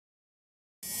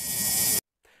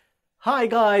Hi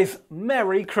guys,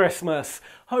 Merry Christmas!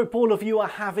 Hope all of you are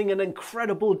having an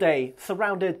incredible day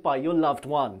surrounded by your loved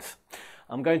ones.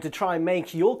 I'm going to try and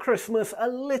make your Christmas a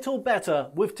little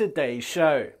better with today's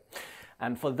show.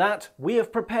 And for that, we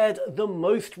have prepared the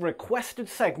most requested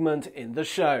segment in the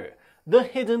show, the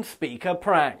Hidden Speaker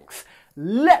Pranks.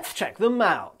 Let's check them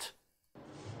out!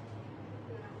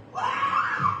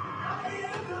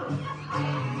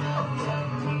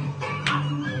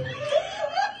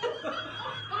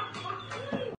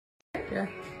 Yeah.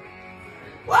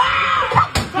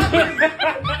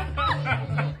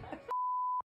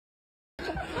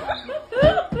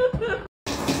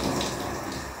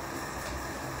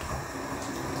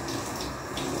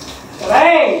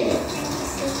 Hey!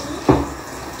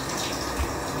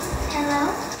 Hello?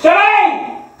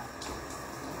 Jay!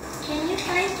 Can you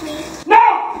find me? No!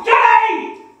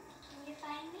 Jay! Can you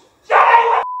find me? Jay!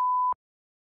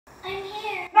 I'm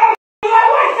here. No!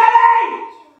 Jay!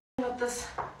 About this.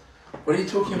 What are you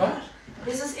talking about?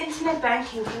 This is internet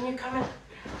banking. Can you come in?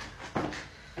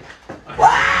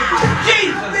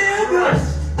 Jesus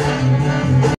Christ!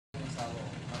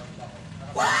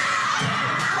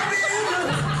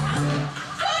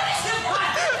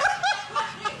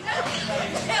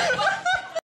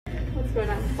 What's going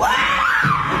on?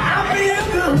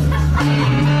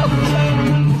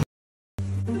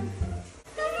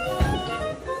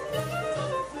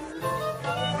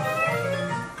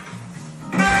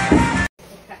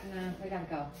 We gotta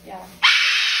go. Yeah.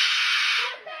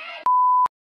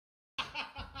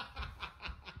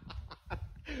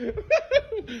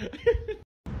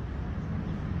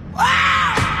 I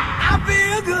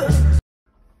feel good.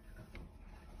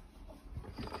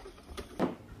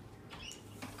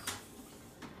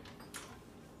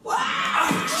 Wow!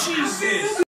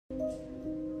 Jesus!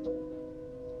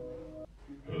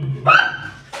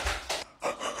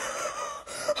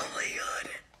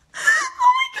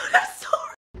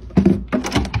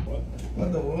 What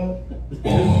the world?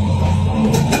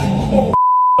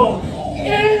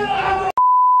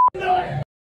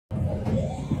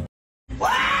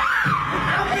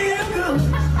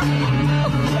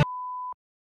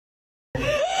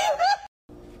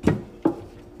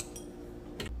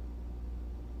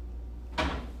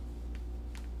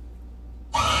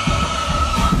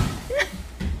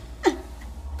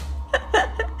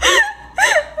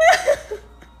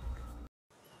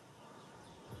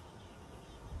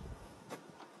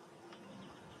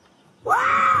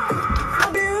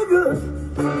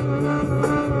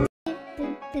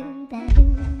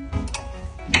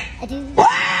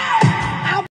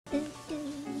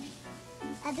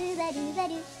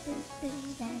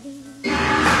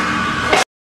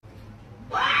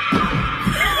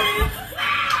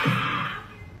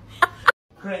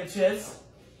 Crunches.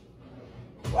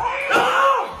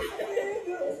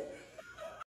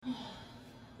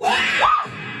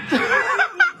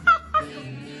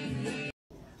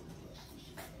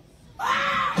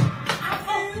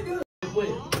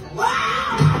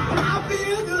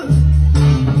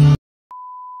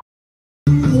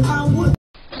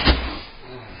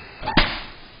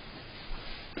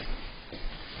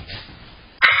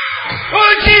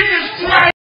 Oh, Jesus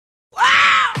Christ!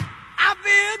 Wow! I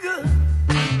feel good.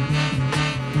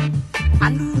 I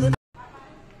knew that.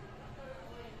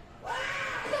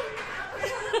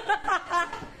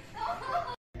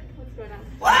 What's going on?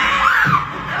 I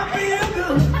feel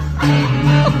good.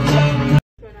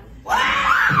 What's going on?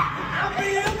 I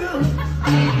feel good.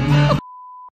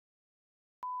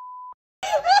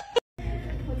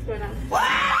 What's going on?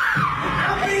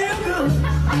 I feel good.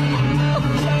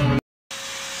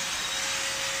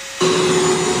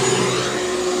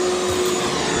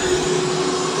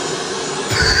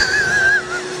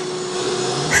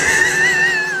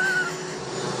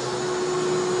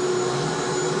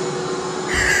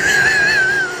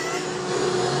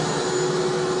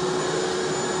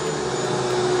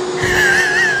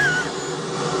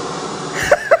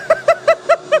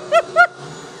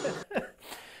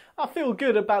 I feel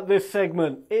good about this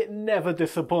segment. It never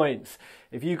disappoints.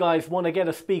 If you guys want to get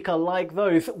a speaker like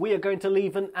those, we are going to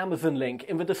leave an Amazon link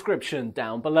in the description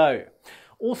down below.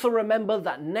 Also remember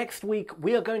that next week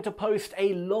we are going to post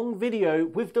a long video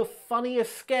with the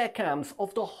funniest scare cams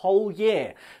of the whole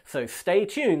year. So stay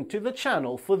tuned to the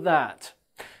channel for that.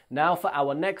 Now for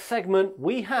our next segment,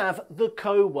 we have the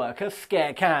Coworkers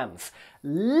scare cams.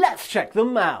 Let's check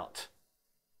them out.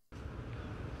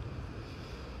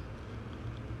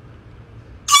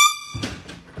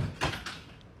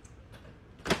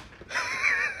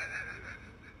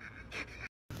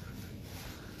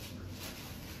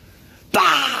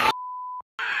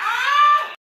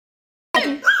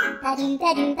 Ba-do,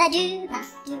 ba-do, ba-do,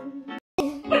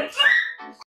 ba-do.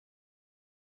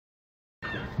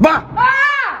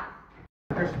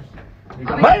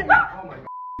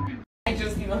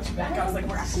 like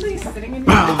we're actually sitting in.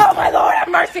 Oh my Lord, have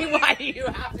mercy! Why do you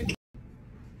have to?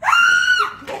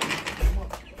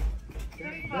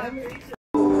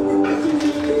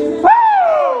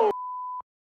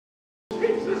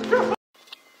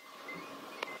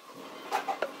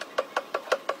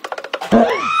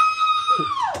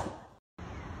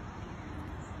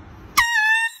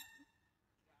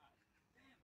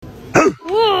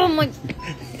 Oh my.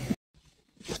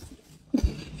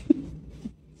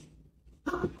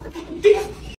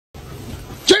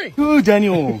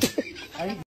 Daniel!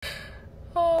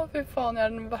 Åh, fy faen, jeg er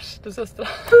den verste søstera.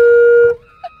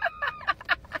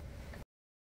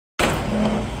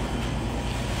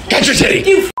 Catch your titty!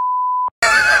 You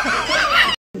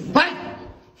What?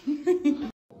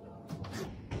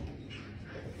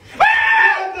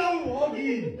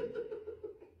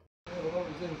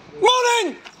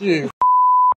 Morning! You.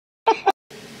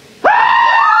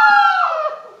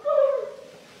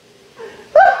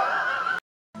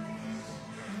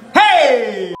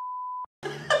 Hey!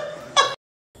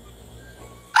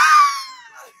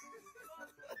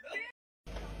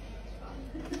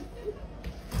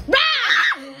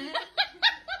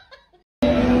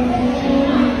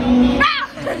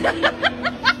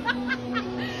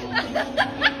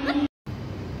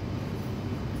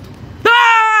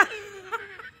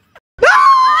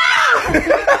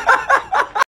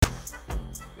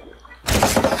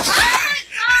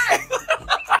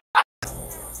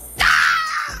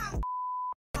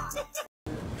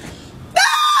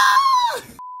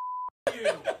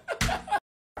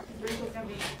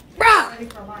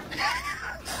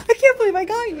 I can't believe I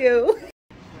got you.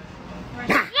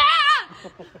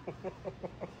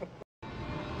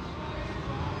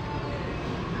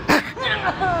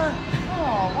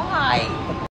 Oh, why?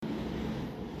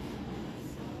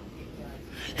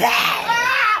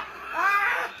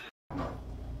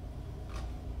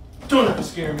 Don't have to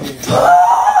scare me.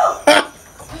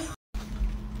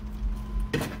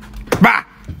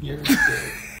 You're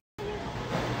scared.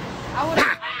 I would.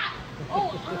 Oh,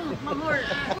 my heart.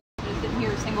 Just didn't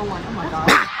hear a single one. Oh my god.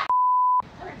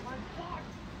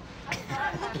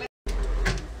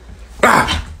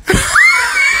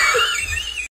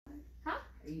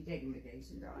 Are you taking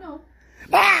vacation, darling? No.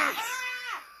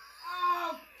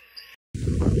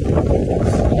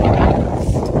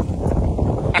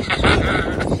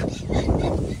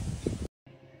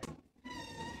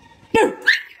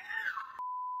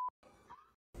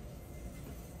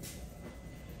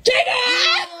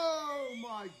 Oh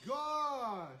my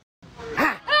gosh!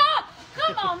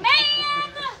 Come on,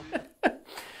 man!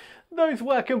 Those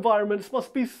work environments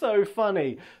must be so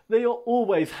funny. They are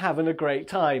always having a great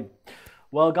time.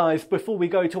 Well guys, before we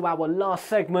go to our last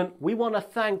segment, we want to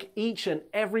thank each and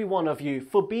every one of you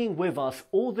for being with us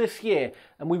all this year,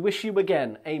 and we wish you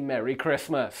again a Merry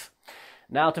Christmas.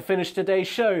 Now to finish today's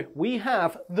show, we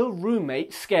have the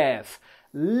roommate scares.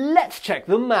 Let's check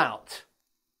them out.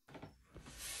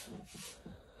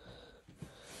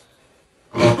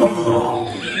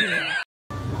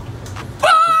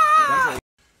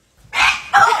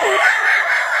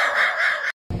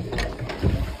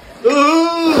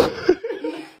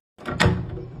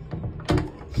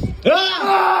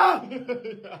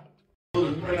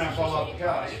 We're gonna fall off the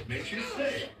couch. Makes you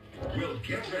sick. We'll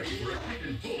get ready for a quick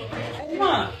and full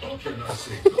of ultra not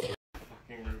safe.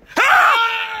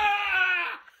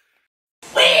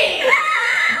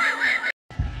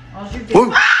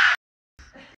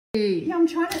 Yeah, I'm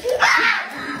trying to.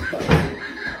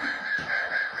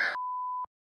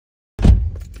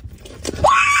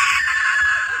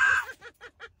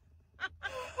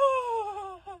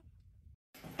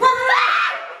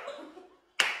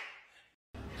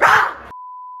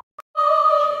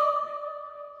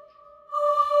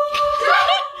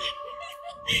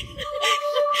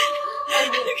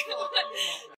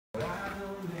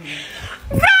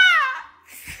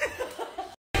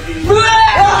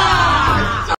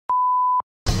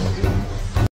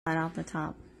 Right off the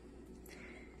top.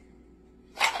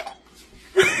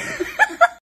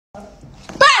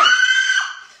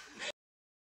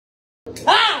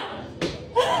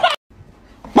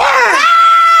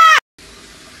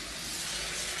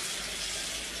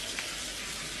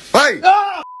 Hey!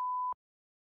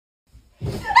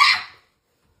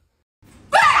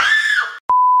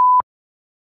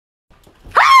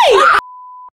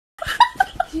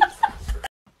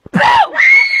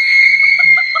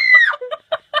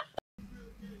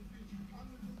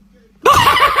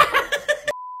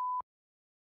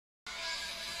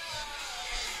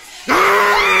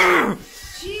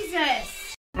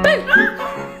 Jesus!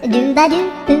 Do ba do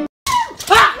do.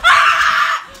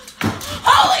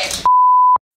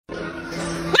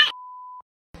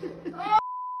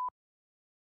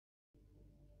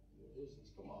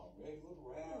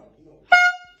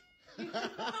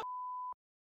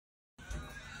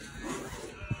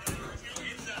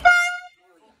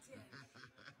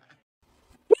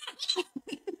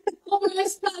 Oh my god, I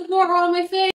spilled more on my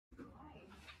face.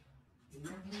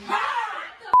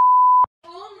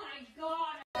 Oh my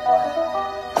god.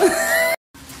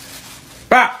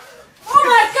 Oh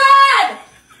my god!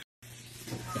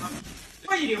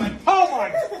 What are you doing? Oh my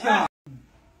god!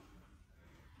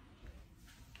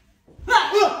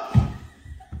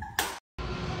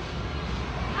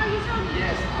 Are you trying to?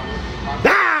 Yes.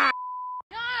 God,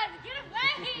 get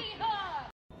away!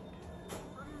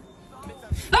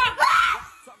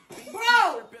 Bro! Bro!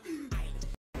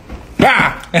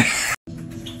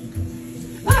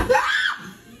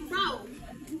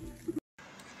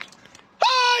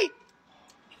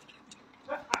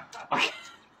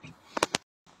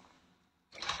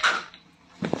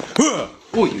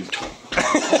 Oh, you.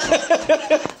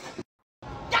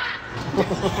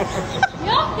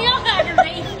 You'll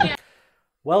aggravation.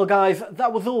 Well guys,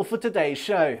 that was all for today's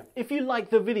show. If you liked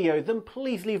the video, then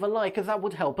please leave a like as that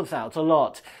would help us out a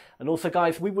lot. And also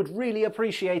guys, we would really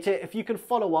appreciate it if you can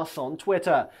follow us on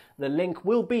Twitter. The link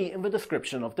will be in the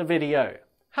description of the video.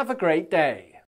 Have a great day.